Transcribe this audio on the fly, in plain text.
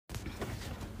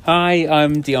Hi,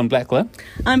 I'm Dion Blackler.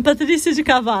 I'm Patrícia de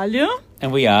Carvalho.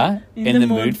 And we are In the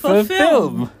Mood for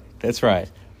Film. That's right.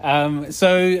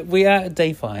 So we are at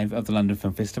day 5 of the London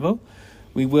Film Festival.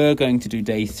 We were going to do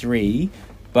day 3,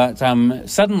 but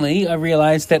suddenly I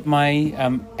realised that my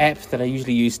app that I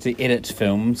usually use to edit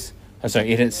films,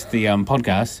 edits the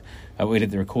podcast, or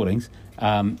edit the recordings,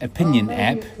 Opinion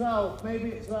app. Maybe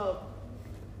it's 12.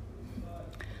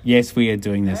 Yes, we are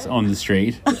doing this on the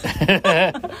street.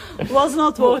 Was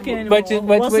not working anymore.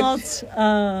 But not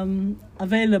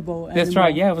available anymore. That's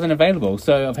right, yeah, it wasn't available.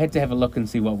 So I've had to have a look and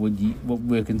see what would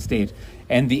work instead.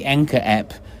 And the Anchor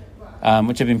app,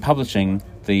 which I've been publishing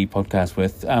the podcast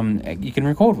with, you can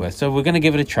record with. So we're going to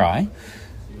give it a try.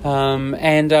 Here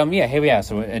we are,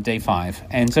 so we're at day 5.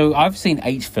 And so I've seen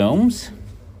 8 films.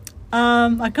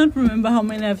 I can't remember how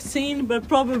many I've seen, but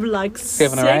probably like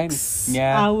 7 or 8.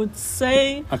 Yeah, I would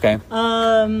say. Okay. 3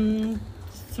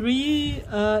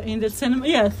 in the cinema.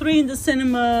 Yeah, 3 in the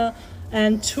cinema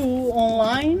and 2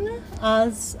 online.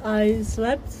 As I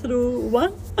slept through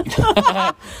one.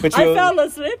 I fell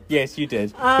asleep. Yes, you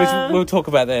did. We'll talk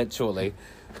about that shortly.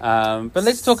 But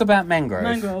let's talk about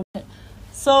Mangrove.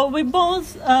 So we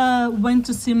both went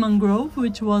to see Mangrove,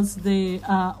 which was the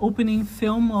opening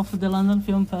film of the London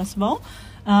Film Festival.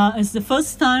 It's the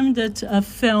first time that a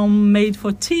film made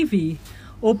for TV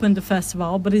opened the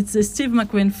festival, but it's a Steve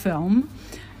McQueen film.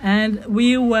 And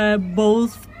we were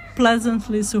both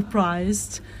pleasantly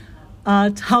surprised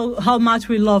at how much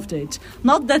we loved it.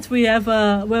 Not that we're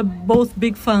both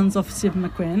big fans of Steve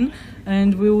McQueen,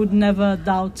 and we would never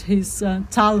doubt his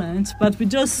talent, but we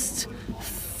just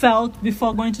felt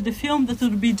before going to the film that it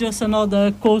would be just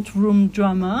another courtroom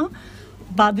drama,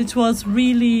 but it was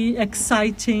really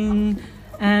exciting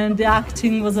and the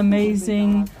acting was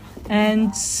amazing,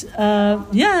 and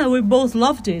we both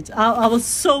loved it. I was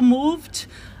so moved.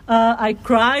 I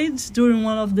cried during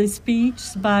one of the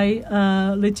speeches by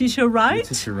Letitia Wright.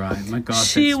 Letitia Wright, my gosh,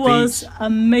 she was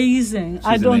amazing.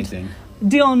 She's amazing.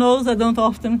 Dion knows I don't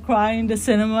often cry in the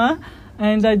cinema,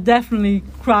 and I definitely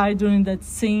cried during that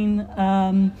scene.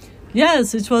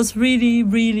 Yes, it was really,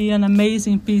 really an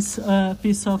amazing piece of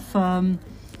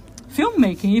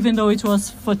filmmaking, even though it was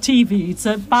for TV. It's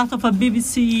a part of a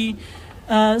BBC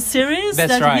series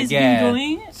he's been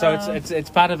doing. So it's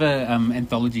part of a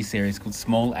anthology series called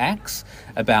Small Acts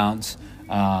about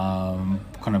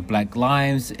kind of black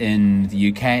lives in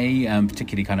the UK,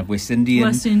 particularly kind of West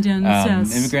Indians,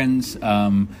 yes. immigrants.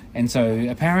 And so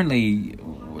apparently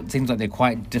it seems like they're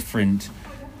quite different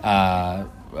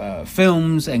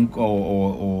films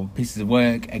or pieces of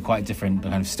work and quite different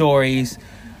kind of stories.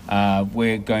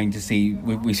 We're going to see.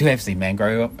 We have seen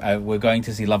Mangrove. We're going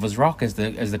to see Lovers Rock as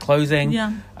the closing.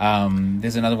 Yeah.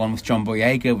 There's another one with John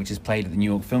Boyega, which is played at the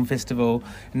New York Film Festival,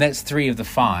 and that's 3 of the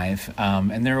 5.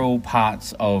 And they're all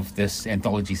parts of this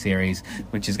anthology series,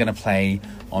 which is going to play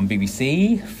on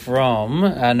BBC from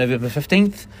November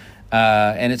 15th.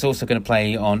 And it's also going to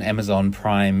play on Amazon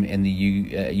Prime in the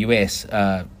US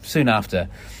soon after.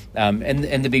 And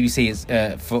the BBC is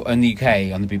in the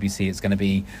UK on the BBC. It's going to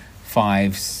be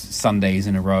 5 Sundays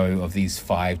in a row of these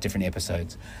 5 different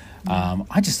episodes.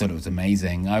 I just thought it was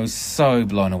amazing. I was so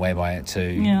blown away by it too.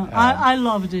 Yeah, I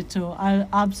loved it too.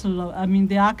 I mean,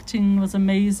 the acting was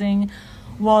amazing.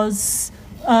 Was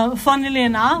funnily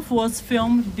enough was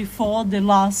filmed before the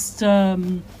last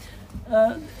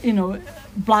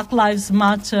Black Lives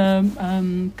Matter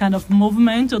kind of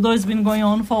movement, although it's been going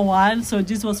on for a while. So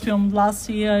this was filmed last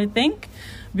year, I think,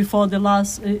 before the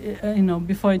last,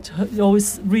 before it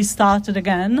always restarted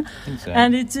again. I think so.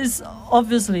 And it is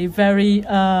obviously very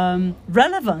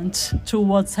relevant to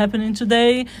what's happening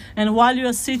today. And while you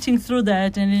are sitting through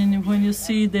that, and then when you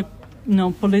see the,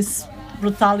 police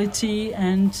brutality,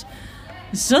 and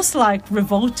it's just like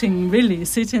revolting, really,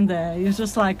 sitting there. You're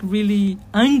just like really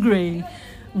angry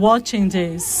watching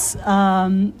this.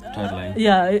 Totally.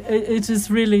 Yeah, it is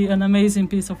really an amazing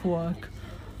piece of work.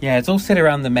 Yeah, it's all set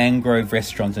around the Mangrove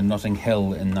restaurant in Notting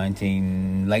Hill in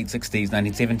late 60s,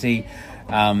 1970,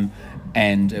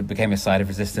 and it became a site of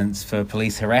resistance for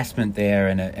police harassment there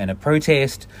and a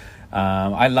protest.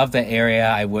 I love that area.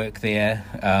 I work there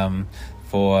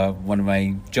for one of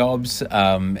my jobs,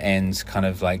 and kind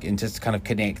of like, and just kind of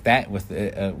connect that with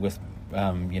this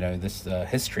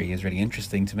history is really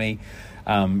interesting to me.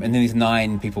 And then these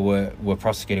 9 people were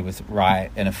prosecuted with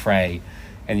riot and affray.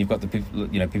 And you've got the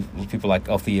people like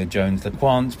Althea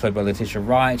Jones-LeQuant, played by Letitia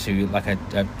Wright, who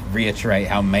I reiterate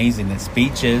how amazing that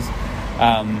speech is.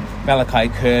 Malachi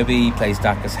Kirby plays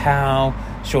Darcus Howe.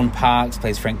 Sean Parks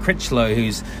plays Frank Critchlow,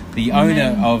 who's the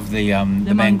owner of the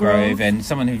Mangrove, and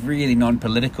someone who's really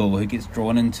non-political, who gets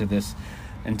drawn into this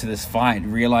into this fight,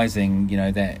 realizing, you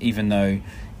know, that even though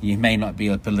you may not be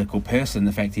a political person,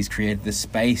 the fact he's created this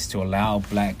space to allow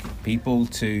black people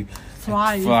to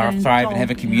thrive and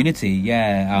have a community.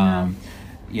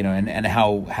 You know, and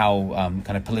how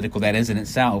kind of political that is in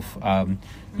itself. I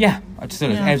just thought it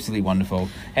was absolutely wonderful.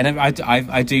 And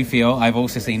I do feel, I've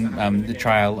also seen the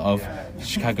trial of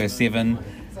Chicago 7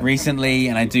 recently,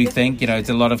 and I do think, you know, it's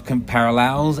a lot of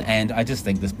parallels, and I just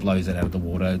think this blows it out of the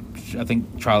water. I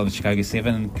think Trial of Chicago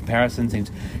 7 in comparison seems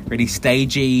really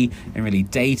stagey and really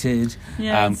dated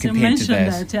compared to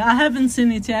this. I haven't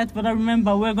seen it yet, but I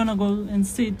remember we're going to go and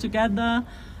see it together,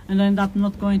 and I end up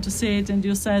not going to see it, and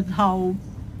you said how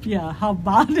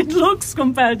bad it looks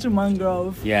compared to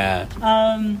Mangrove. I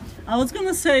was going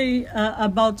to say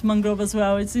about Mangrove as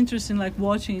well, it's interesting, like,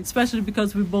 watching, especially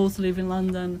because we both live in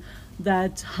London,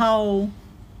 that how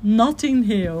Notting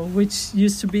Hill, which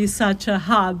used to be such a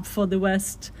hub for the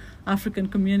West African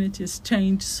communities,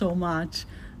 changed so much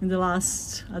in the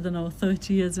last,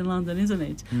 30 years in London, isn't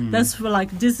it? That's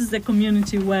like, this is the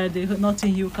community where the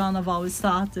Notting Hill Carnival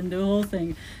started and the whole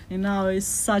thing. And now it's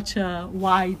such a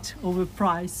white,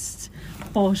 overpriced,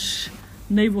 posh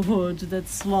neighborhood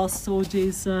that's lost all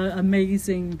this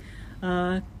amazing,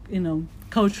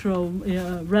 cultural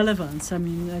relevance. I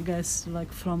mean, I guess,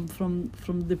 like, from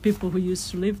the people who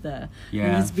used to live there.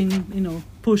 And it's been,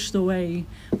 pushed away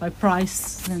by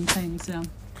price and things.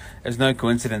 It's no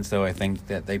coincidence, though, I think,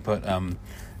 that they put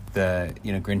the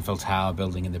Grenfell Tower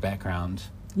building in the background.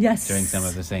 Yes. During some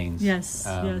of the scenes. Yes.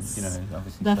 Obviously,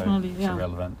 definitely, so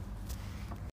relevant.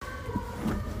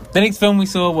 The next film we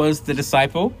saw was The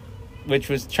Disciple, which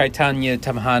was Chaitanya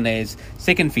Tamahane's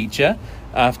second feature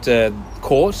after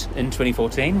Court in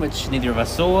 2014, which neither of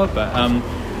us saw, but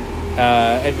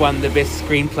it won the best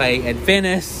screenplay at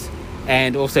Venice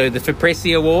and also the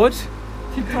Fipresci Award.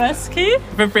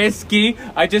 Fipresci.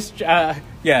 I just, in a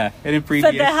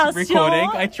previous recording,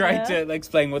 I tried to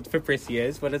explain what Fipresci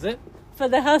is. What is it?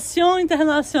 Fédération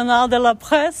Internationale de la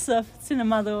Presse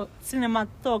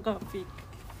Cinématographique.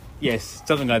 Yes,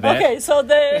 something like that. Okay, so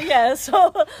the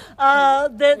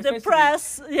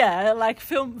press, like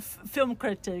film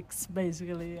critics,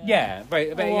 basically.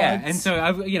 Right, and so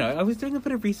I was doing a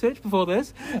bit of research before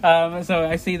this, so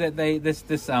I see that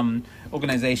this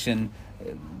organization,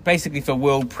 basically for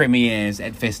world premieres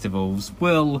at festivals,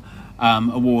 will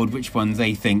award which ones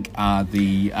they think are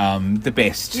the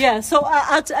best. Yeah, so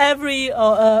at every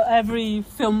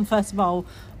film festival,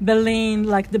 Berlin,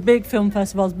 like the big film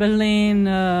festivals, Berlin,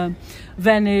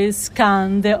 Venice,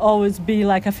 Cannes, there always be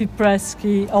like a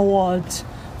Fipresci Award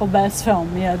for best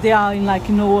film. Yeah, they are in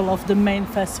all of the main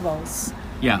festivals.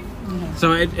 Yeah.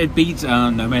 So it beats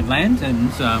Nomadland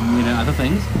and other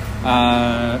things.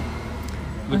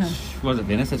 Which was it,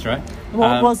 Venice? That's right.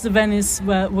 Was the Venice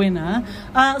winner.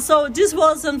 So this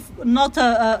wasn't not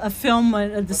a film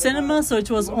at the cinema, so it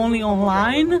was only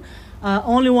online.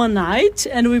 Only one night,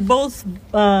 and we both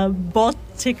bought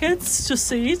tickets to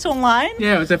see it online.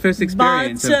 Yeah, it was our first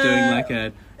experience of doing like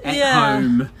a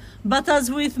at-home. But as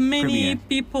with many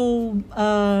people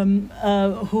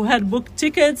who had booked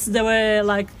tickets, there were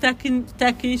like tech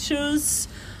issues.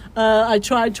 I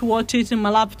tried to watch it in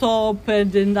my laptop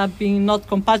and ended up being not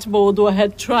compatible, although I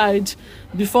had tried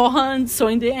beforehand. So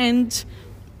in the end,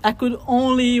 I could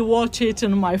only watch it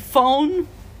on my phone,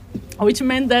 which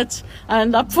meant that I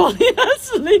ended up falling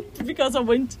asleep because I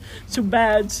went to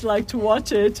bed to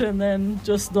watch it and then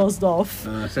just dozed off.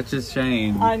 Such a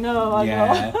shame. I know.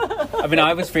 I mean,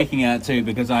 I was freaking out too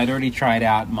because I'd already tried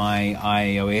out my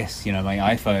iOS, my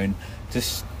iPhone, to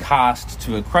cast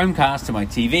to a Chromecast to my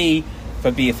TV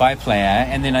for BFI player,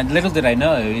 and then little did I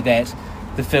know that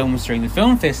the films during the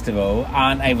film festival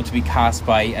aren't able to be cast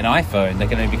by an iPhone. They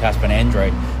can only be cast by an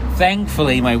Android.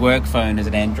 Thankfully, my work phone is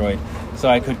an Android, so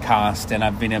I could cast, and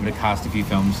I've been able to cast a few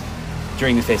films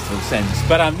during the festival since.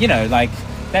 But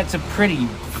that's a pretty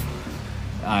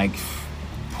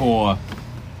poor.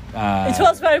 It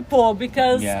was very poor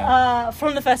because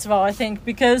from the festival, I think,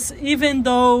 because even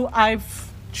though I've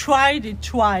tried it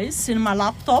twice in my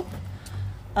laptop,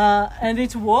 and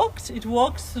it worked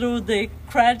through the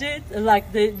credit,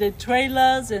 like the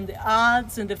trailers and the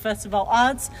ads and the festival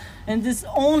ads, and it's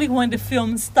only when the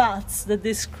film starts that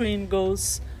the screen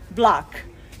goes black.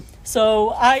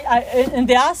 So and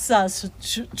they asked us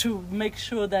to make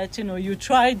sure that you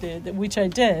tried it, which I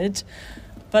did,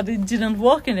 but it didn't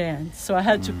work in the end. So I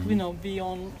had to be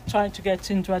on trying to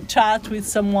get into a chat with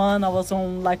someone. I was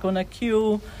on a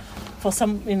queue for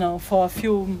for a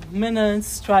few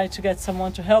minutes, try to get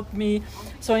someone to help me.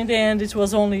 So in the end, I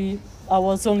was only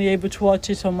able to watch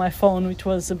it on my phone, which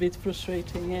was a bit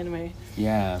frustrating anyway.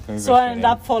 Yeah, very So I ended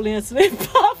up falling asleep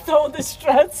so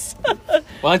distressed.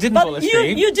 Well, I didn't But fall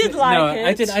asleep. you did like no,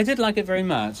 it. I did like it very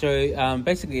much. So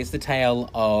basically, it's the tale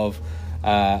of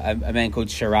a man called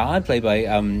Sharad, played by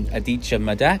Aditya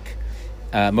Modak,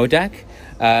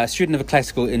 a student of a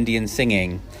classical Indian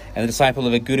singing, and the disciple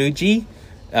of a Guruji,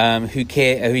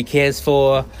 who he cares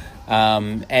for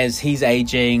as he's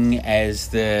aging, as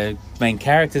the main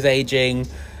character's aging.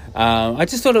 I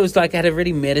just thought it was like, had a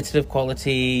really meditative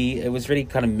quality. It was really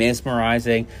kind of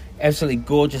mesmerizing, absolutely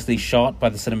gorgeously shot by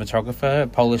the cinematographer, a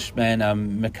Polish man,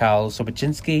 Mikhail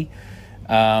Sobocinski.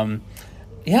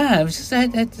 It was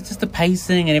just the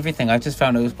pacing and everything. I just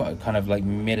found it was quite kind of like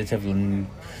meditative and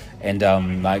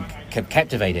like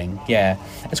captivating. Yeah,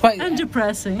 it's quite And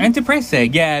depressing.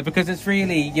 Yeah, because it's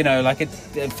really, like it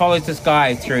follows this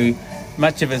guy through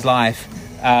much of his life.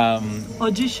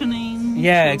 Auditioning.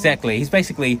 Yeah, exactly. He's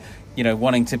basically,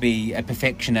 wanting to be a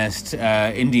perfectionist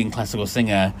Indian classical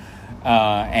singer,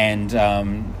 and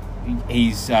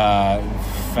he's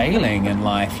failing in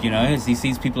life, as he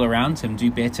sees people around him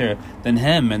do better than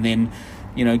him, and then,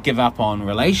 give up on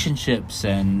relationships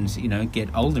and, get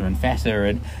older and fatter.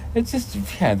 And it's just,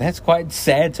 that's quite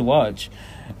sad to watch.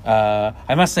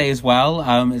 I must say as well,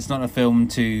 it's not a film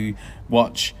to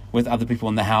watch with other people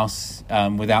in the house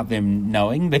without them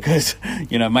knowing, because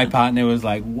my partner was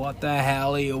like, what the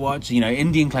hell are you watching?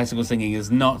 Indian classical singing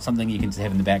is not something you can just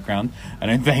have in the background, I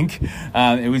don't think.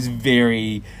 It was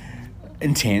very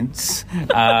intense.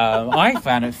 I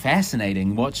found it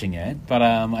fascinating watching it, but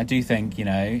I do think,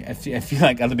 I feel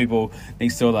like other people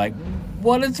next door like,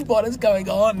 what is going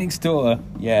on next door?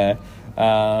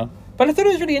 But I thought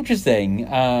it was really interesting,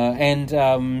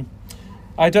 and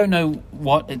I don't know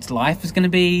what its life is going to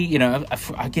be.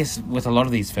 I guess with a lot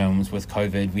of these films with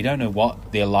COVID, we don't know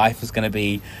what their life is going to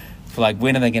be. For like,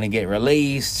 when are they going to get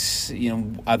released?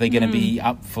 Are they going to be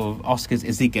up for Oscars?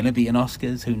 Is there going to be an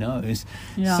Oscars? Who knows?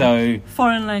 Yeah. So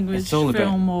foreign language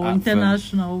film or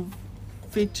international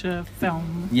feature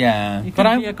film. Yeah, It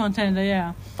could be a contender.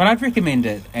 Yeah. But I'd recommend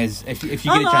it as if you get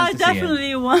a chance I to see it.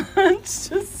 definitely want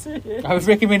to see it. I would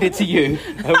recommend it to you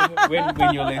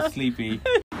when you're less sleepy.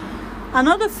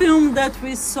 Another film that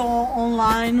we saw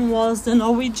online was the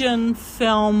Norwegian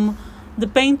film The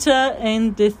Painter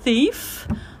and the Thief,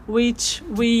 which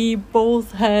we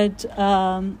both had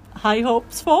high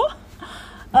hopes for.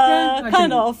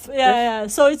 Yeah.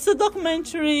 So it's a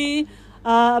documentary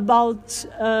about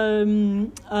so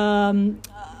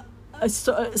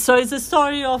it's a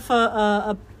story of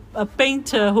a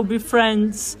painter who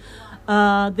befriends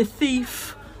the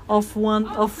thief of one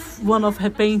of her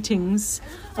paintings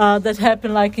that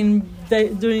happened like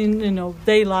during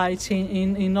daylight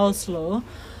in Oslo.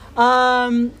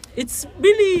 It's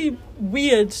really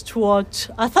weird to watch.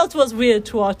 I thought it was weird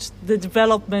to watch the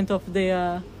development of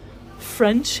their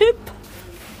friendship.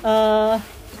 I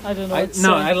don't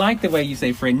know. I like the way you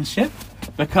say friendship,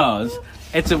 because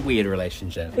it's a weird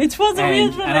relationship. It was a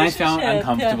weird relationship. And I felt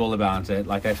uncomfortable about it.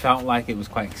 Like, I felt like it was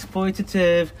quite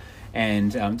exploitative,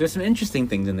 and there's some interesting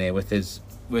things in there with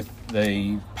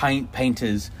the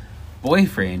painter's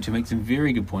boyfriend, who makes some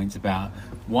very good points about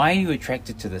why are you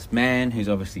attracted to this man who's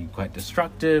obviously quite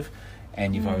destructive,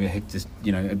 and you've already had this,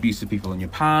 abusive people in your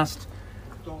past.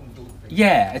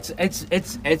 Yeah,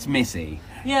 it's messy.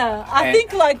 Yeah, I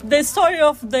think like the story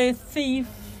of the thief,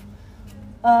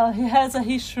 he has a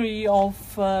history of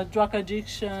drug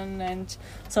addiction and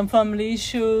some family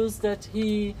issues that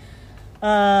he,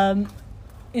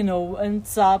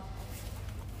 ends up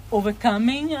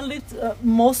overcoming a little,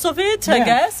 most of it, I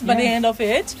guess, by the end of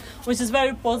it, which is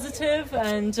very positive,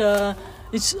 and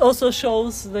it also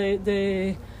shows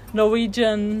the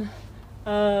Norwegian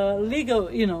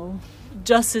legal,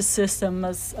 justice system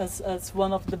as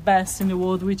one of the best in the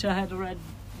world, which I had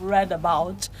read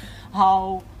about,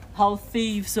 how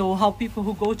thieves or how people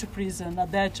who go to prison are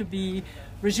there to be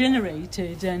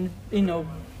regenerated and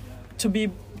to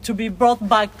be brought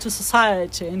back to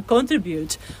society and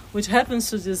contribute, which happens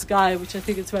to this guy, which I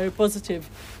think is very positive,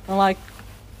 unlike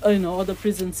other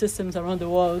prison systems around the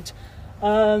world.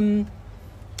 But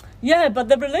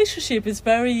the relationship is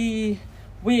very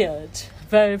weird,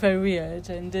 very, very weird,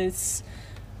 and it's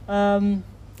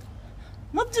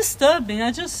not disturbing.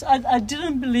 I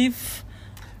didn't believe.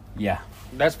 Yeah,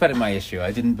 that's part of my issue.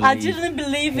 I didn't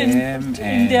believe in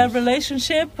their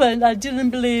relationship, and I didn't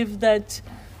believe that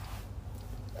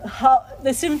how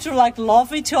they seem to like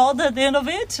love each other at the end of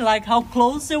it, like how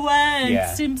close they were, and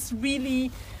it seems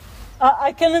really.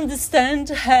 I can understand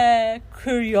her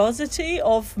curiosity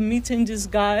of meeting this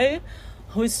guy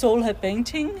who stole her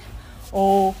painting,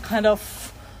 or kind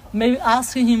of maybe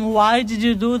asking him, why did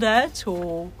you do that,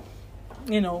 or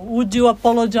would you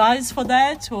apologize for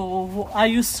that, or are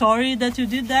you sorry that you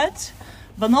did that?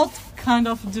 But not kind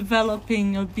of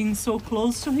developing or being so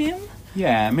close to him.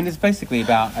 Yeah, I mean, it's basically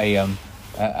about a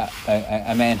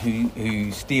man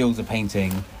who steals a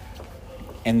painting,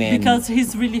 and then because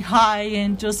he's really high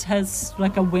and just has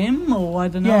like a whim, or I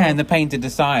don't know. Yeah, and the painter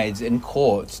decides in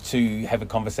court to have a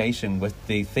conversation with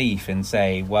the thief and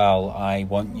say, "Well, I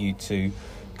want you to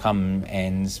come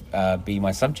and be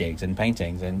my subject in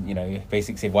paintings." And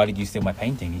basically said, "Why did you steal my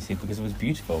painting?" He said, "Because it was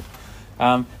beautiful."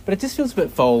 But it just feels a bit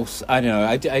false. I don't know.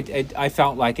 I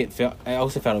felt like it felt. I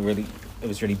also felt it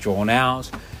was really drawn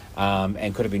out.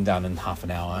 And could have been done in half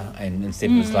an hour, and instead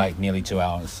it was like nearly 2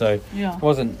 hours. So it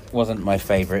wasn't my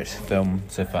favourite film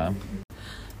so far.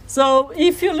 So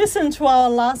if you listen to our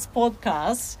last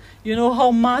podcast, you know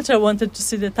how much I wanted to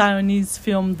see the Taiwanese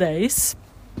film Days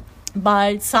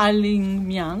by Tsai Ling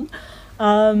Miang,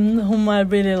 whom I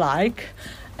really like.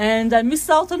 And I missed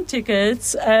out on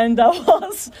tickets, and I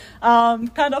was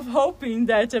kind of hoping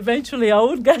that eventually I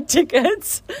would get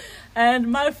tickets.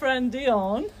 And my friend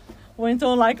Dion went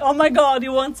on like, "Oh my God,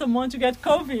 you want someone to get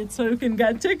COVID so you can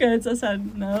get tickets?" I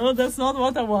said, "No, that's not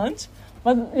what I want."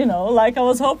 But, I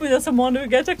was hoping that someone would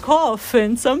get a cough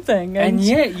and something. And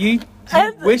yet you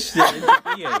wished it into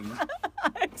being.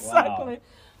 Exactly.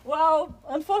 Wow. Well,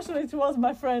 unfortunately, it was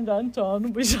my friend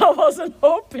Anton, which I wasn't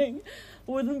hoping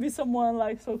wouldn't be someone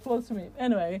like so close to me.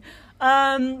 Anyway,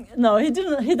 no, he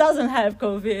didn't. He doesn't have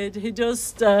COVID. He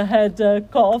just had a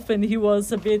cough, and he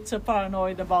was a bit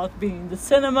paranoid about being in the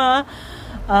cinema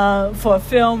for a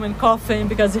film and coughing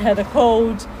because he had a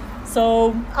cold.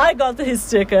 So I got his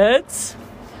tickets,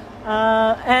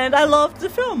 and I loved the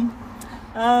film.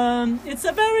 It's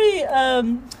a very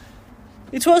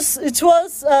it was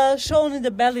shown in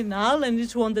the Berlinale, and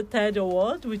it won the TED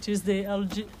Award, which is the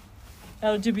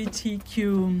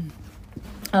LGBTQ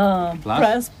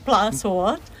plus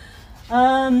award.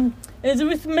 It's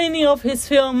with many of his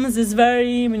films. It's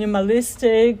very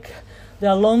minimalistic. There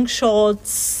are long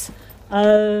shots.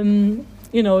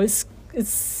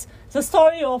 It's a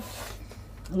story of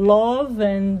love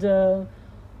and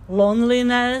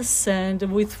loneliness, and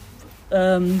with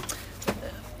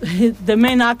the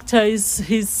main actor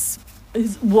he's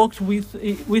worked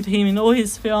with him in all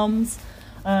his films.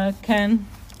 Ken.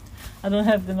 I don't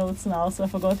have the notes now, so I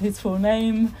forgot his full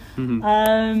name.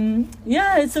 Mm-hmm.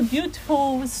 It's a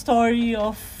beautiful story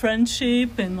of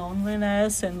friendship and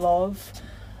loneliness and love.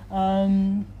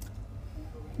 I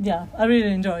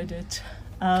really enjoyed it.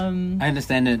 I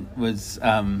understand it was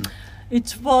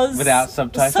without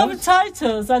subtitles?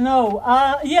 Subtitles, I know.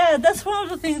 That's one of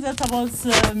the things that I was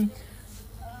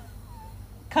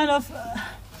kind of...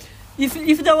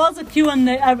 If there was a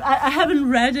Q&A, I haven't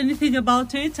read anything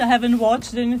about it. I haven't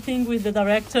watched anything with the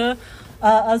director.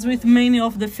 As with many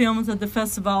of the films at the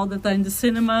festival that are in the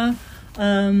cinema,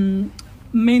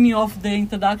 many of the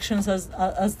introductions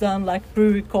as done like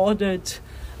pre-recorded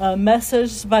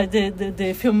messages by the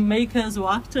filmmakers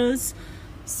or actors.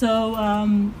 So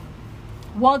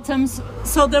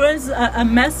there is a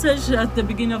message at the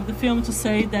beginning of the film to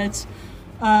say that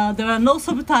there are no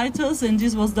subtitles, and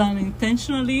this was done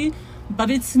intentionally. But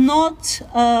it's not...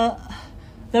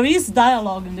 there is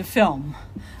dialogue in the film,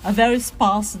 a very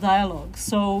sparse dialogue.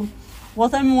 So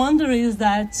what I'm wondering is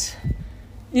that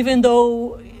even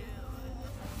though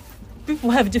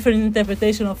people have different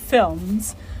interpretation of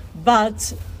films,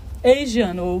 but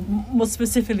Asian, or more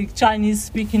specifically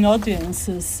Chinese-speaking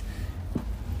audiences,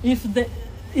 if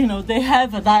they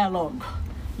have a dialogue,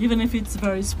 even if it's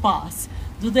very sparse,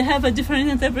 do they have a different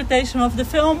interpretation of the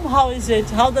film? How is it?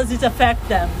 How does it affect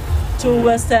them to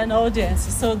Western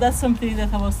audiences? So that's something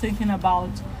that I was thinking about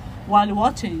while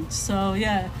watching it. So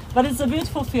but it's a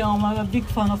beautiful film. I'm a big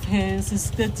fan of his. It's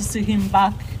good to see him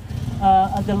back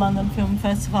at the London Film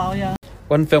Festival.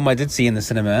 One film I did see in the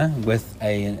cinema with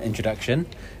an introduction,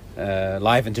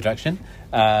 live introduction,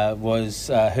 was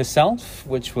Herself,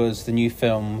 which was the new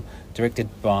film directed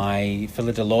by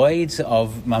Phyllida Lloyd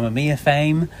of Mamma Mia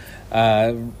fame,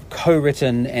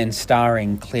 co-written and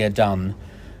starring Claire Dunn,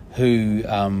 who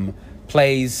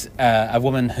plays a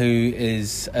woman who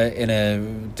is in a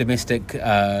domestic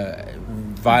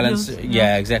violence,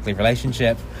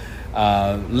 relationship,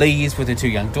 leaves with her 2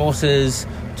 young daughters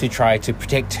to try to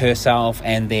protect herself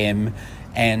and them,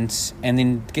 and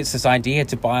then gets this idea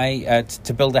to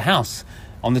build a house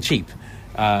on the cheap.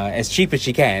 As cheap as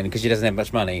she can, because she doesn't have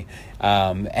much money,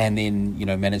 and then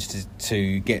managed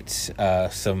to get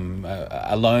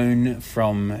a loan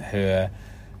from her.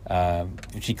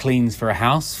 She cleans for a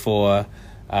house for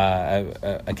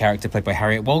a character played by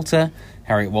Harriet Walter.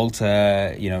 Harriet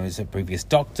Walter, is a previous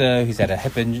doctor who's had a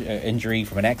hip injury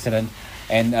from an accident,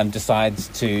 and decides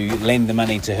to lend the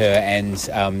money to her and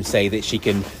say that she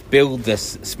can build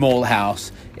this small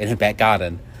house in her back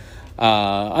garden.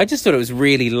 I just thought it was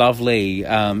really lovely,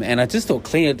 and I just thought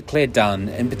Claire Dunn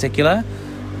in particular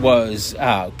was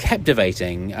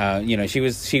captivating. She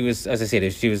was, as I said,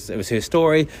 it was her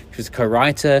story. She was a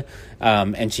co-writer,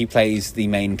 and she plays the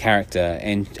main character.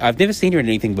 And I've never seen her in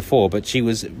anything before, but she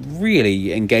was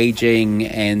really engaging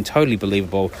and totally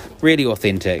believable, really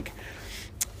authentic.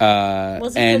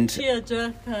 Was it a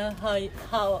tearjerker?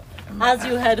 How as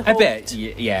you had hoped? I bet,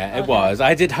 yeah, it was.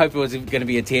 I did hope it was going to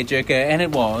be a tearjerker, and it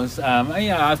was.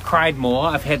 I've cried more.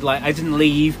 I didn't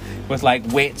leave with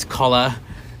wet collar.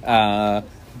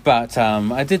 But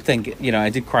I did think, I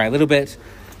did cry a little bit.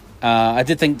 I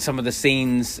did think some of the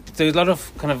scenes, there was a lot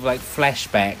of kind of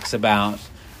flashbacks about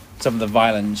some of the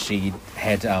violence she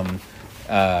had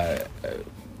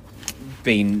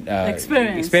been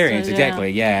experienced.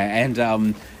 Exactly, yeah.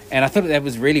 And I thought that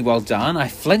was really well done. I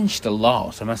flinched a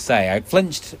lot, I must say. I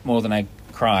flinched more than I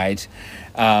cried.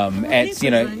 A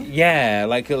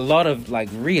lot of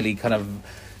really kind of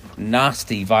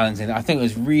nasty violence, and I think it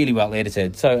was really well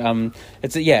edited. So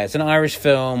it's an Irish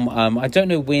film. I don't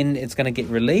know when it's going to get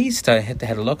released. I had to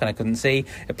have a look and I couldn't see.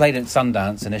 It played at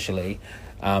Sundance initially,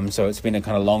 so it's been a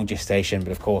kind of long gestation,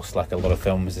 but of course, like a lot of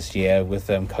films this year with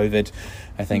COVID,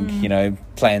 I think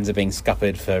plans are being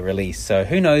scuppered for release. So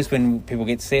who knows when people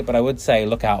get to see it, but I would say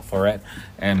look out for it.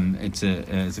 It's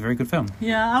a very good film.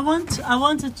 Yeah, I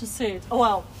wanted to see it.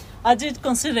 Well, I did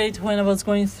consider it when I was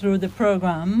going through the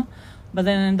program, but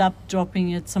then end up dropping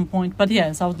it at some point. But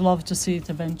yes, I would love to see it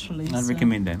eventually. I'd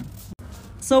recommend it.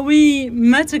 So we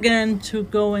met again to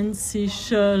go and see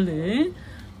Shirley,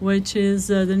 which is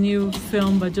the new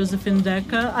film by Josephine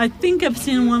Decker. I think I've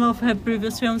seen one of her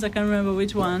previous films. I can't remember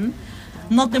which one.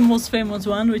 Not the most famous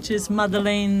one, which is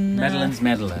Madeleine. Madeline's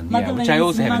Madeline, which I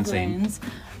also haven't seen.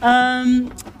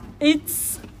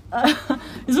 It's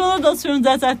one of those films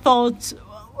that I thought.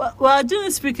 Well, I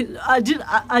didn't speak. I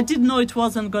did know it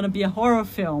wasn't going to be a horror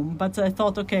film, but I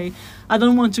thought, okay, I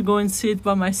don't want to go and see it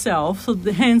by myself. So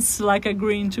hence,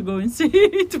 agreeing to go and see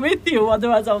it with you.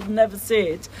 Otherwise, I would never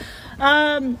see it.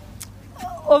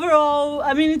 Overall,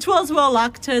 I mean, it was well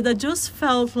acted. I just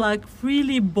felt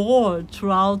really bored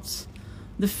throughout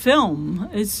the film.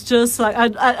 It's just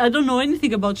I don't know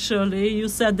anything about Shirley. You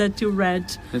said that you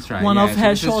read one of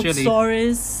her short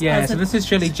stories. Yeah, so this is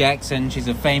Shirley Jackson. She's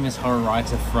a famous horror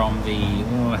writer from the,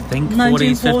 I think,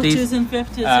 1940s and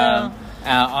 50s.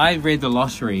 I read The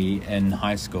Lottery in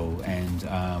high school, and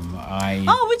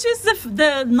which is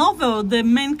the novel the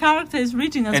main character is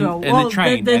reading as well. In the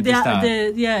train at the start.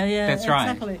 That's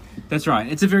right. Exactly. That's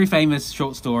right. It's a very famous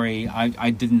short story. I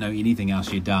didn't know anything else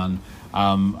she'd done.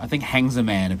 I think Hangs a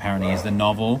Man apparently is the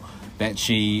novel that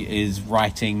she is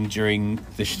writing during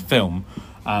the film,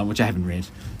 which I haven't read.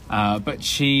 But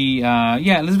she,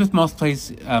 Elizabeth Moss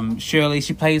plays Shirley.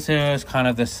 She plays her as kind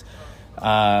of this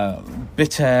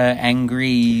bitter,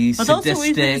 angry, but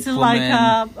sadistic also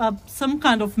woman. Some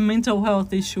kind of mental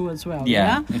health issue as well.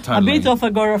 Yeah, totally. A bit of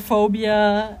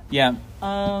agoraphobia. Yeah.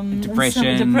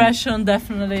 Depression,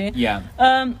 definitely. Yeah.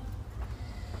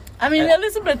 I mean,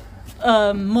 Elizabeth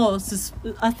Moss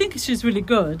I think she's really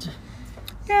good.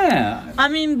 Yeah. I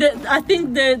mean, I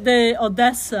think the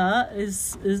Odessa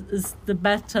is the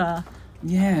better.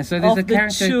 Yeah. So there's a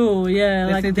character. Two,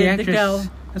 yeah, the actress, the girl.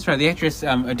 That's right. The actress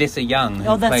Odessa Young.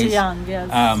 Odessa Young. Yes.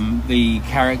 The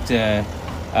character.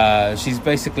 She's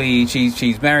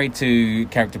married to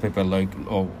character with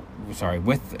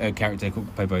a character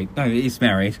played by. No, he's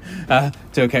married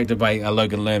to a character by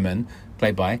Logan Lerman.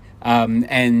 Played by,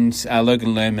 and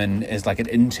Logan Lerman is an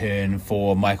intern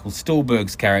for Michael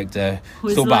Stuhlbarg's character,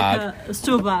 Stuhlbarg,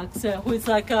 who is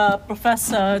a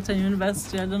professor at a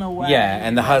university, I don't know where. Yeah,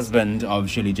 and the husband of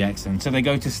Shirley Jackson. So they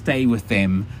go to stay with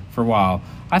them for a while.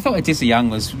 I thought Odessa Young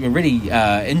was really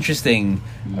interesting,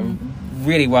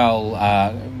 really well,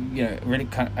 really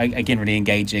really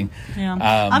engaging. Yeah,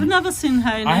 I've never seen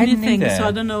her in anything, so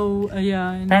I don't know.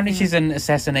 Apparently she's in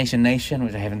Assassination Nation,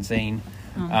 which I haven't seen.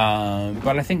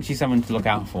 But I think she's someone to look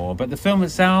out for. But the film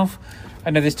itself, I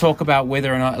know there's talk about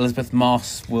whether or not Elizabeth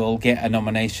Moss will get a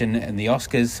nomination in the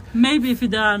Oscars. Maybe if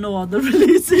there are no other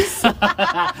releases. Well,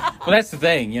 that's the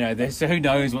thing, so who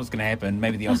knows what's going to happen.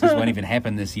 Maybe the Oscars won't even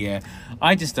happen this year.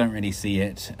 I just don't really see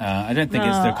it. I don't think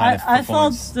it's the kind of performance. I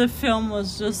thought the film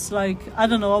was just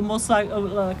almost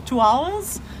 2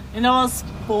 hours. And I was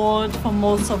bored for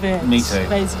most of it. Me too.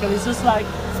 Basically, it's just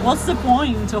what's the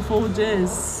point of all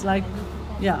this?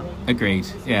 Yeah. Agreed.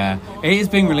 Yeah, it is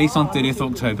being released on 30th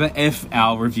October. If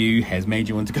our review has made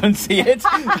you want to go and see it,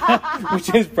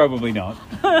 which is probably not.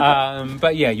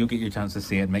 But yeah, you'll get your chance to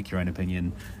see it, make your own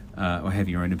opinion, or have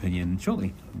your own opinion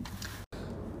shortly.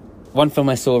 One film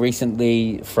I saw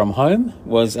recently from home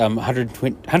was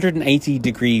 180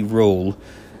 Degree Rule.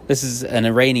 This is an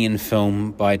Iranian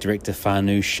film by director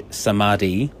Farnoosh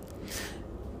Samadi.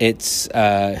 It's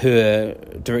her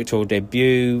directorial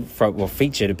debut,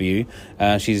 feature debut.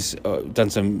 She's done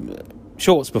some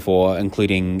shorts before,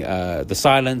 including The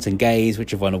Silence and Gaze,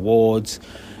 which have won awards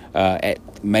at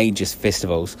major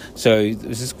festivals. So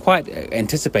this is quite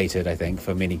anticipated, I think,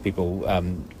 for many people,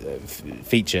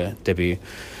 feature debut.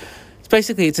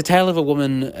 It's a tale of a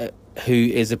woman who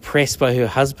is oppressed by her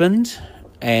husband,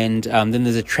 and then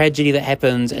there's a tragedy that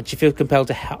happens, and she feels compelled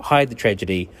to hide the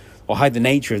tragedy, or hide the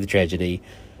nature of the tragedy,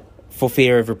 for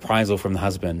fear of reprisal from the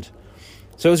husband.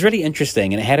 So it was really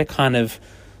interesting, and it had a kind of,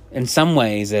 in some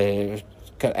ways, a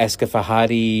Asghar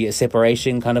Farhadi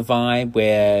separation kind of vibe,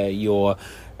 where you're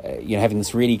having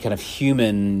this really kind of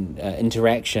human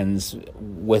interactions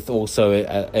with also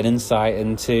an insight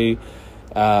into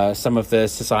some of the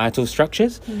societal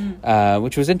structures,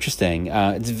 which was interesting.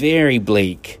 It's very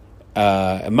bleak,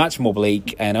 much more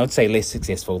bleak, and I would say less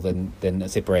successful than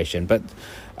Separation, but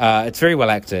it's very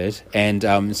well acted. And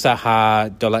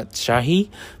Sahar Dolatshahi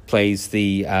plays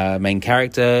the main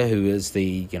character, who is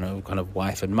the kind of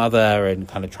wife and mother, and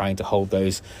kind of trying to hold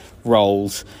those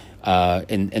roles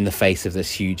in the face of this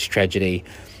huge tragedy.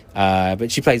 But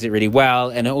she plays it really well,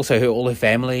 and also all her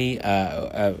family,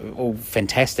 all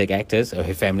fantastic actors, or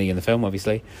her family in the film,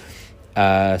 obviously.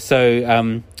 The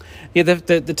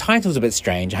title's a bit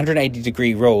strange. 180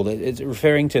 Degree Rule. It's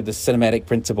referring to the cinematic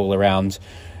principle around,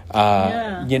 the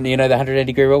 180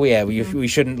 degree rule. Yeah, we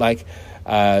shouldn't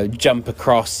jump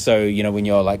across. So when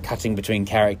you're cutting between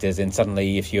characters, and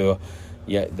suddenly if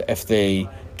the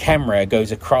camera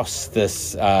goes across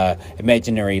this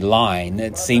imaginary line,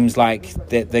 it seems like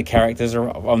the characters are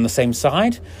on the same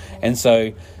side, and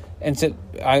so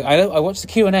I watched the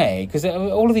Q&A, because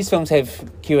all of these films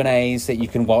have Q&As that you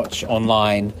can watch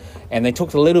online, and they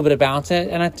talked a little bit about it,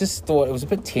 and I just thought it was a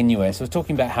bit tenuous. It was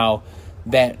talking about how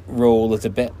that rule is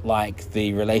a bit like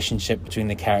the relationship between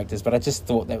the characters, but I just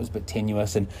thought that was a bit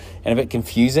tenuous and a bit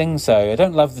confusing, so I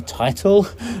don't love the title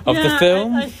of the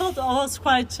film. I thought I was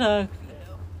quite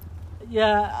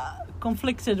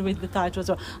conflicted with the title as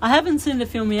well. I haven't seen the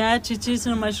film yet. It is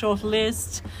on my short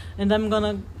list, and I'm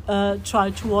gonna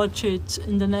try to watch it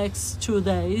in the next 2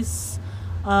 days.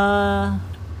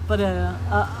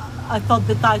 I thought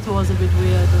the title was a bit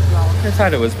weird as well. The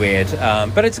title was weird,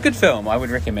 but it's a good film. I would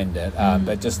recommend it,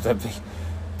 but just to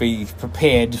be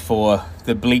prepared for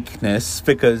the bleakness,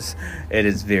 because it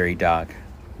is very dark.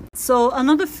 So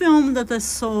another film that I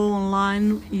saw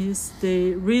online is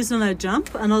The Reason I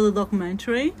Jump, another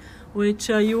documentary, which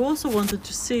you also wanted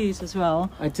to see it as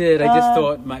well. I did. I just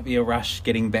thought it might be a rush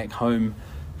getting back home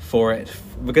for it,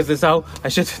 because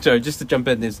just to jump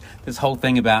in, there's this whole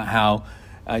thing about how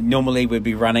normally we'd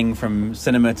be running from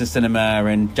cinema to cinema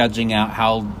and judging out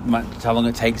how long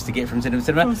it takes to get from cinema to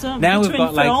cinema. Now we've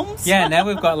got now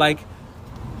we've got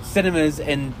cinemas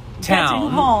in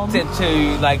town to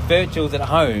virtuals at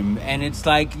home, and it's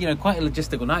quite a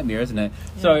logistical nightmare, isn't it?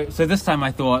 Yeah. So this time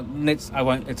I thought I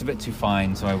won't. It's a bit too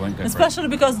fine, so I won't go. Especially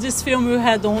because this film we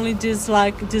had only this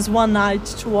one night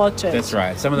to watch it. That's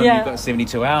right. Some of them you've got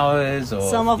 72 hours, or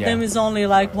some of them is only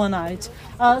one night.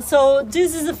 So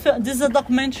this is a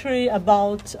documentary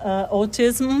about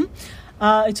autism.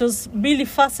 It was really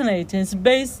fascinating. It's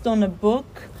based on a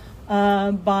book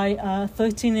by a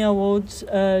 13-year-old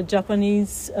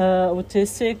Japanese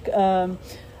autistic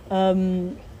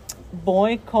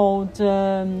boy called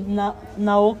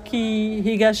Naoki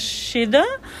Higashida.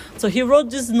 So he wrote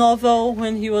this novel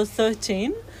when he was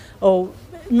 13. Oh,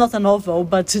 not a novel,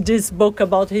 but this book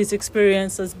about his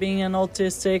experience as being an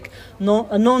autistic,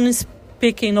 a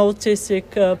non-speaking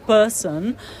autistic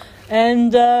person.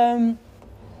 And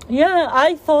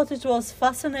I thought it was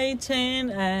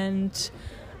fascinating and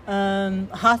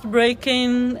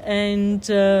heartbreaking and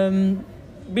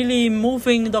really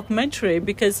moving documentary,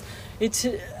 because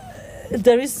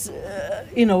there is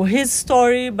his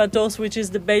story, but also which is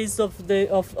the base of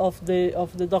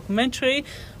the documentary,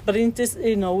 but in this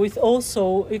with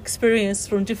also experience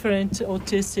from different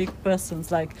autistic persons.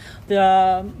 There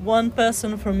are one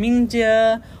person from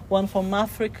India, one from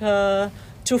Africa,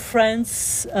 two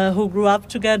friends who grew up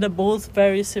together, both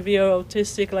very severe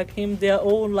autistic like him. They are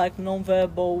all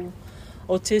non-verbal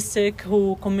autistic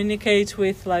who communicate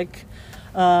with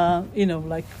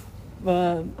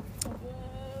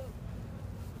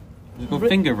It's called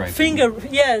finger raping.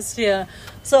 Yes, yeah.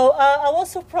 So I was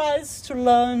surprised to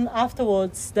learn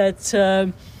afterwards that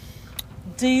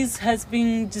this has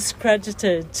been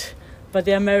discredited by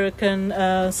the American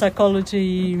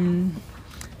psychology.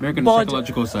 American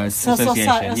Psychological Science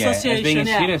Association, as being a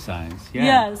pseudoscience.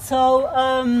 Yeah. So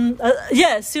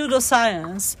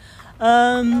pseudoscience.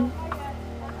 I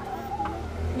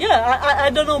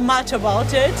don't know much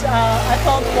about it.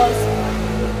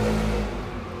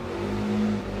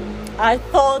 I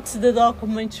thought the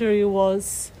documentary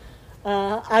was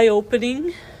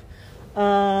eye-opening.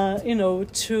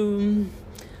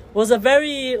 Was a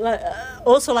very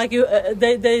also like you.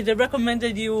 They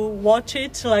recommended you watch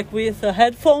it like with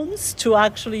headphones to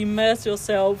actually immerse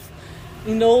yourself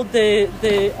in all the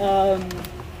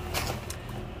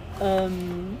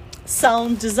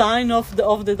sound design of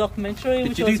the documentary,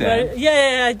 which was very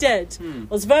I did. It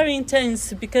was very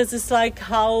intense because it's like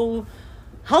how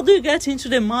do you get into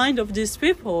the mind of these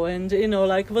people, and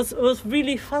it was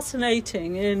really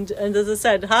fascinating and as I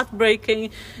said, heartbreaking,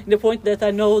 in the point that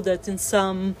I know that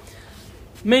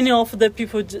many of the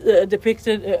people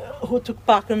depicted who took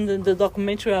part in the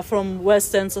documentary are from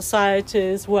Western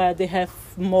societies where they have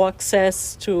more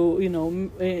access to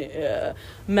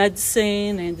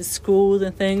medicine and the schools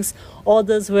and things.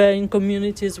 Others were in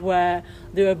communities where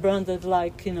they were branded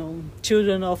like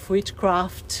children of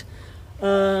witchcraft.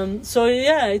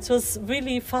 It was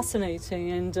really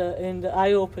fascinating and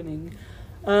eye-opening.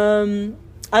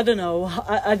 I don't know.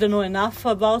 I don't know enough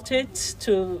about it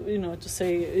to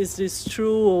say is this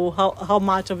true or how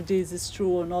much of this is true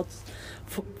or not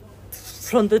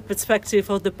from the perspective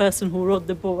of the person who wrote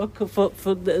the book,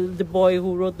 for the boy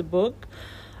who wrote the book.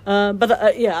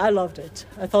 I loved it.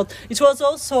 I thought it was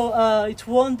also it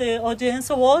won the Audience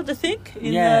Award, I think,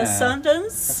 in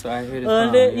Sundance. That's what I heard as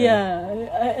well.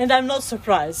 And I'm not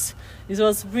surprised. It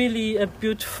was really a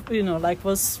beautiful,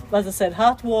 was, as I said,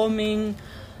 heartwarming,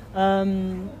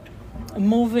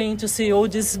 moving to see all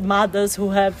these mothers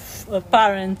who have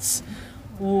parents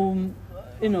who,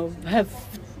 have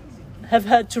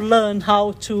had to learn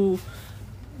how to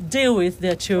deal with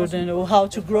their children or how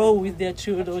to grow with their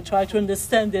children or try to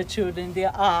understand their children,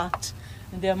 their art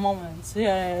and their moments.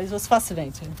 It was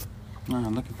fascinating.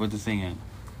 I'm looking forward to seeing it.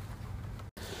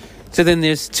 So then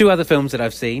there's two other films that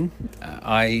I've seen.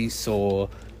 I saw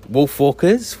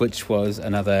Wolfwalkers, which was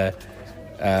another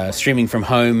streaming from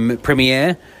home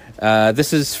premiere.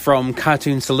 This is from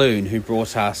Cartoon Saloon, who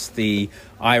brought us the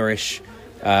Irish...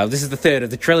 this is the third of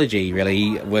the trilogy,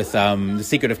 really, with The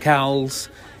Secret of Kells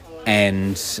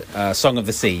and Song of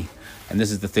the Sea. And this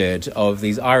is the third of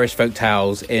these Irish folk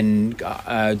tales in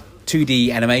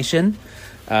 2D animation.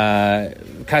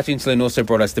 Cartoon Saloon also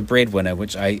brought us The Breadwinner,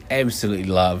 which I absolutely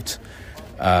loved.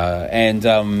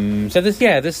 So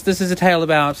this is a tale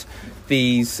about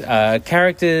these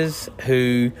characters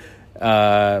who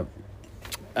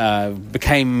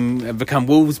become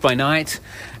wolves by night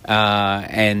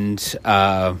and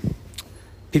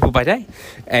people by day,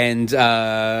 and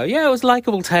it was a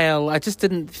likeable tale. I just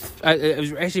didn't. It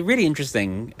was actually really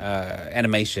interesting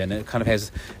animation. It kind of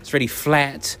has it's really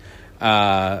flat,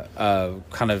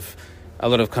 kind of a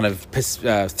lot of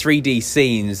 3D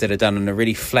scenes that are done in a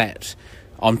really flat,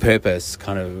 on purpose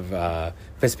kind of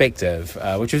perspective,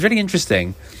 which was really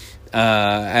interesting.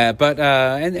 The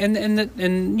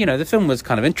film was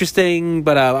kind of interesting,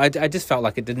 but I just felt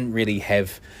like it didn't really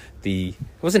have it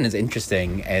wasn't as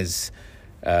interesting as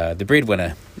The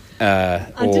Breadwinner or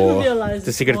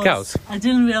The Secret of Kells. I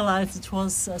didn't realize it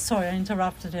was. Sorry, I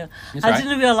interrupted you. I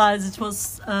didn't realize it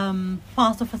was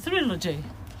part of a trilogy.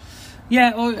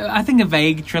 Yeah, well, I think a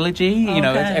vague trilogy.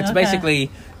 Okay, it's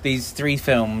basically these three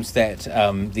films that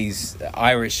these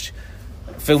Irish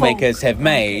filmmakers have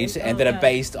made and that are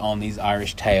based on these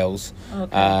Irish tales.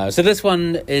 So this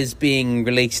one is being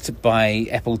released by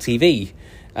Apple TV.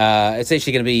 It's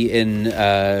actually going to be in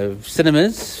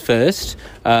cinemas first.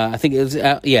 I think it was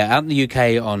out in the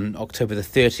UK on October the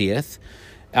 30th,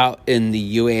 out in the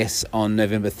US on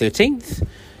November 13th,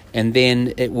 and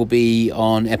then it will be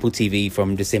on Apple TV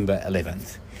from December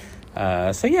 11th.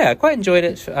 I quite enjoyed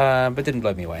it, but didn't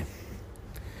blow me away.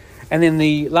 And then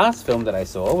the last film that I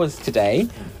saw was today.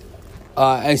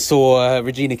 I saw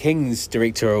Regina King's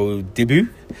directorial debut,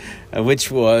 which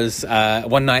was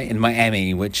One Night in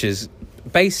Miami, which is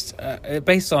based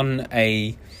on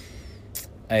a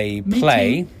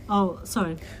play. Oh,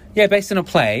 sorry. Yeah, based on a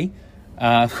play.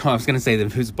 I was going to say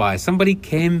who's by Simon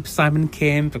Kemp. I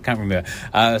can't remember.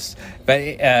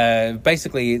 But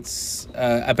basically, it's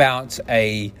about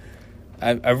a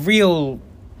real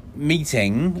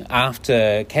meeting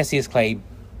after Cassius Clay,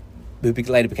 who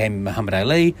later became Muhammad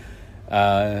Ali,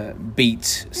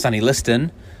 beat Sonny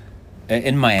Liston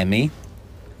in Miami.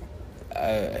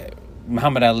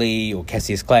 Muhammad Ali or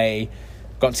Cassius Clay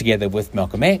got together with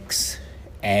Malcolm X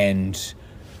and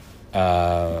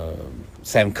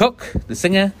Sam Cooke, the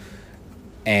singer,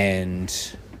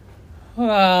 and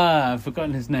I've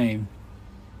forgotten his name.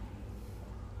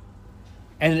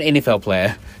 And an NFL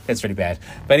player. That's really bad.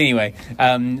 But anyway,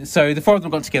 so the four of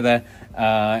them got together,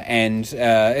 and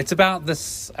it's about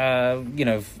this,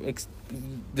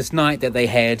 this night that they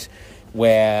had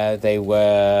where they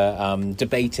were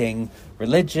debating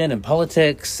religion and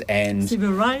politics and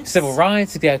civil rights. Civil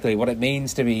rights, exactly. What it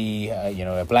means to be,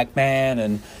 a black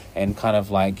man and kind of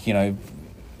like,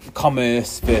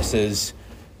 commerce versus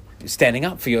standing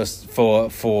up for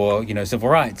civil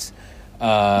rights.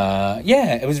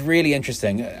 It was really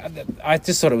interesting. I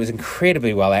just thought it was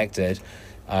incredibly well acted.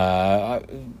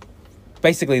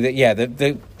 Basically,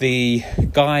 the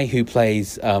guy who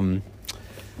plays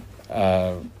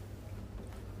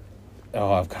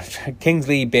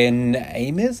Kingsley Ben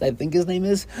Amis, I think his name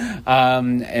is a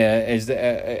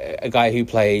guy who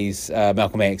plays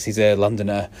Malcolm X. He's a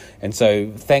Londoner, and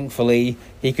so thankfully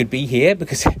he could be here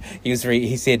because he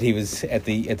said he was at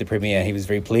the premiere. He was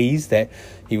very pleased that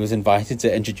he was invited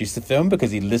to introduce the film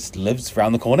because he lives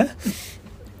around the corner.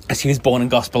 He was born in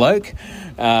Gospel Oak,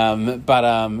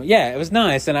 it was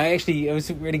nice, and it was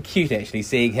really cute actually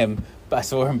seeing him. I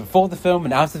saw him before the film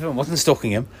and after the film. I wasn't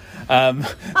stalking him, but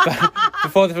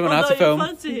before the film and after the film,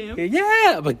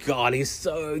 yeah, oh my God, he's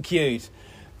so cute.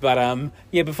 But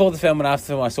before the film and after the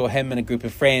film, I saw him and a group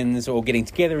of friends all getting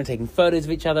together and taking photos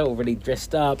of each other, all really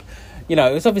dressed up. It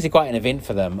was obviously quite an event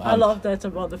for them. I love that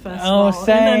about the festival. Oh,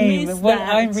 same.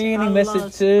 I really miss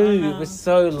it too. It was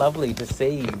so lovely to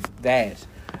see that.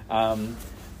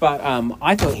 But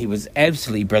I thought he was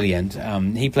absolutely brilliant.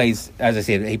 He plays, as I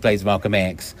said, Malcolm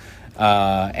X.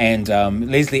 And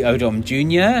Leslie Odom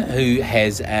Jr., who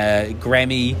has a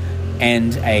Grammy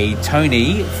and a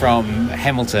Tony from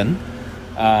Hamilton.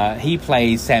 He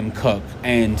plays Sam Cooke,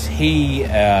 and he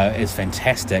is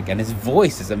fantastic, and his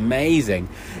voice is amazing.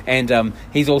 And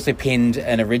he's also penned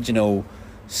an original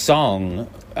song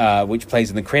which plays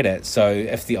in the credits. So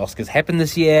if the Oscars happen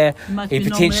this year, he's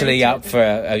potentially up for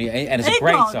and it's a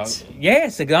great song.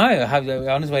 Yes, a guy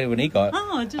on his way to an EGOT.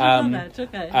 Oh, I didn't know that.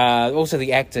 Okay. Also,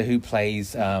 the actor who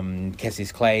plays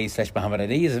Cassius Clay /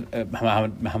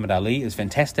 Muhammad Ali is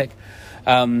fantastic.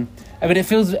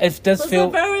 It does feel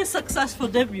a very successful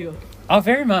debut. Oh,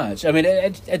 very much. I mean,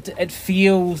 it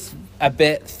feels a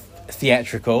bit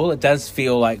theatrical. It does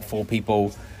feel like four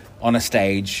people on a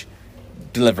stage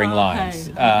delivering lines.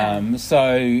 Okay.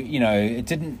 So, it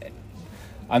didn't...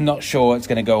 I'm not sure it's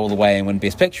going to go all the way and win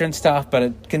Best Picture and stuff,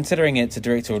 but considering it's a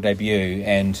directorial debut,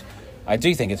 and I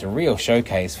do think it's a real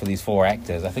showcase for these four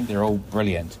actors. I think they're all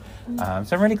brilliant. So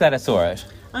I'm really glad I saw it.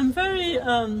 I'm very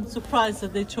surprised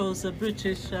that they chose a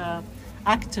British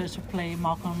actor to play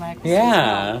Malcolm X.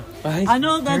 Yeah. Well. I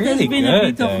know that really there's been good,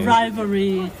 a bit of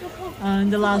rivalry in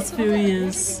the last few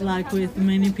years, like with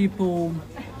many people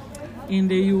in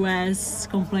the US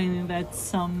complaining that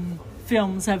some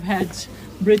films have had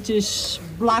British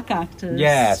black actors.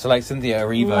 Yeah, so like Cynthia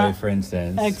Erivo, for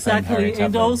instance. Exactly,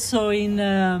 and also in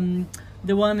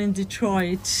the one in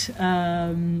Detroit,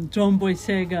 John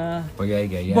Boyega,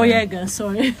 yeah. Boyega,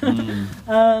 sorry.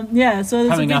 So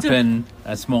coming up in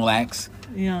a small axe.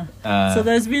 Yeah. So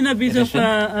there's been a bit of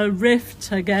a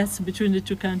rift, I guess, between the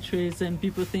two countries, and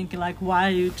people thinking like, why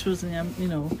are you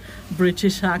choosing,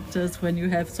 British actors when you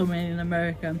have so many in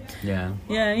America? Yeah.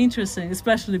 Yeah, interesting,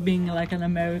 especially being like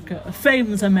a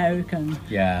famous American.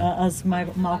 Yeah. As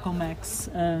Malcolm X.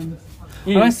 I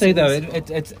must say though,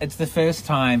 it's the first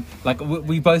time, like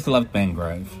we both loved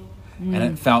Mangrove, and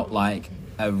it felt like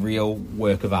a real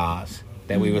work of art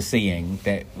that we were seeing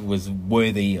that was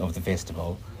worthy of the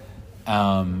festival.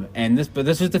 But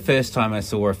this was the first time I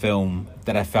saw a film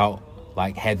that I felt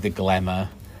like had the glamour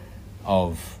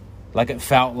of, like it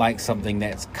felt like something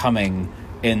that's coming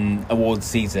in awards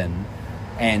season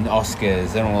and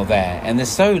Oscars and all of that. And there's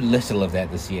so little of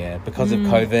that this year because of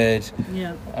COVID.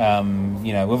 Yeah.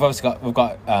 We've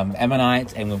got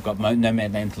Ammonite and we've got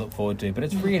Nomadland to look forward to, but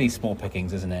it's really small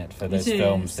pickings, isn't it, for those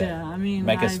films that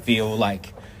make us feel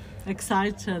like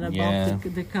excited about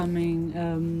the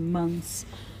coming months.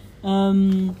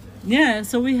 So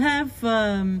we have,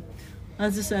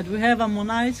 as I said, we have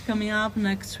Ammonite coming up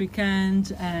next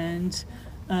weekend, and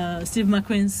Steve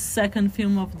McQueen's second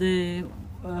film of the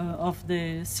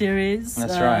series.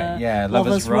 That's right. Yeah,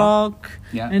 Lovers Rock,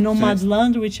 yeah. And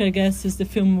Nomadland, which I guess is the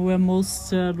film we're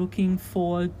most looking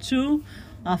forward to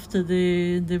after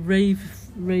the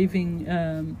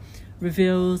raving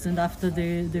reviews, and after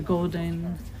the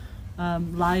Golden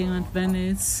Lion at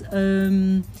Venice.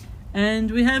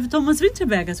 And we have Thomas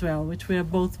Vinterberg as well, which we are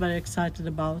both very excited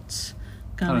about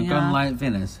coming Golden up. Lion at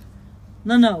Venice.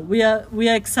 No, we are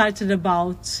excited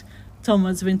about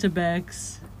Thomas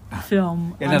Winterberg's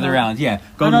film. Another round, yeah.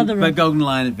 But Golden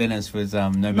Lion at Venice was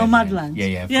Nomadland.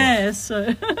 Yeah, of course.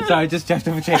 Yes. Sorry, just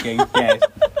double checking. Yes.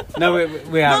 No,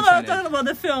 we are. No, I'm talking about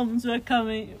the films we're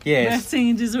coming. Yes. We're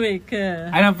seeing this week.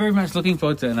 And I'm very much looking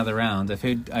forward to another round. I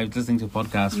was listening to a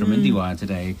podcast from IndieWire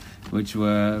today, which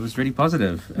was really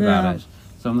positive about it.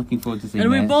 So I'm looking forward to seeing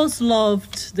and that. we both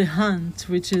loved The Hunt,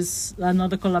 which is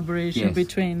another collaboration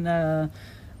between Thomas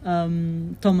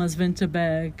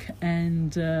Vinterberg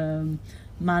and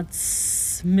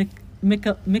Mads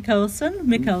Mikkelsen.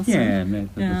 Yeah,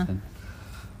 Mikkelsen.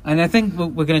 And I think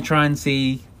we're going to try and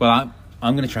see. Well,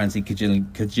 I'm going to try and see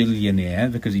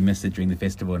Kajillionaire because we missed it during the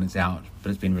festival and it's out, but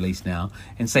it's been released now.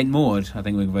 And Saint Maud, I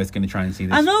think we're both going to try and see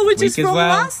this. I know, which is from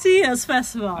last year's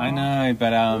festival. I know, but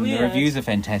the reviews are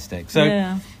fantastic.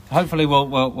 So hopefully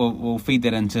we'll feed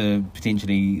that into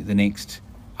potentially the next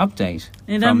update.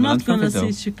 And I'm not going to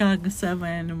see Chicago 7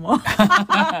 anymore.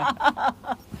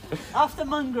 After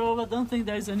Mangrove, I don't think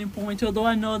there's any point, although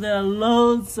I know there are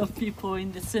loads of people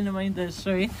in the cinema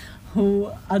industry who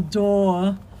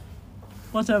adore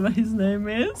whatever his name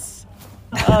is,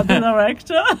 the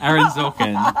director. Aaron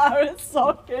Sorkin. Aaron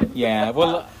Sorkin. Yeah,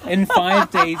 well, in 5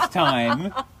 days'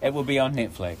 time, it will be on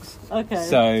Netflix. Okay.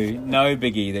 So, no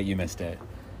biggie that you missed it.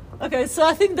 Okay, so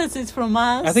I think that's it from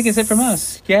us. I think it's it from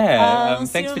us. Yeah. See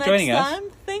Thanks you for joining next us. time.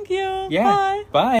 Thank you. Yeah. Bye. Bye.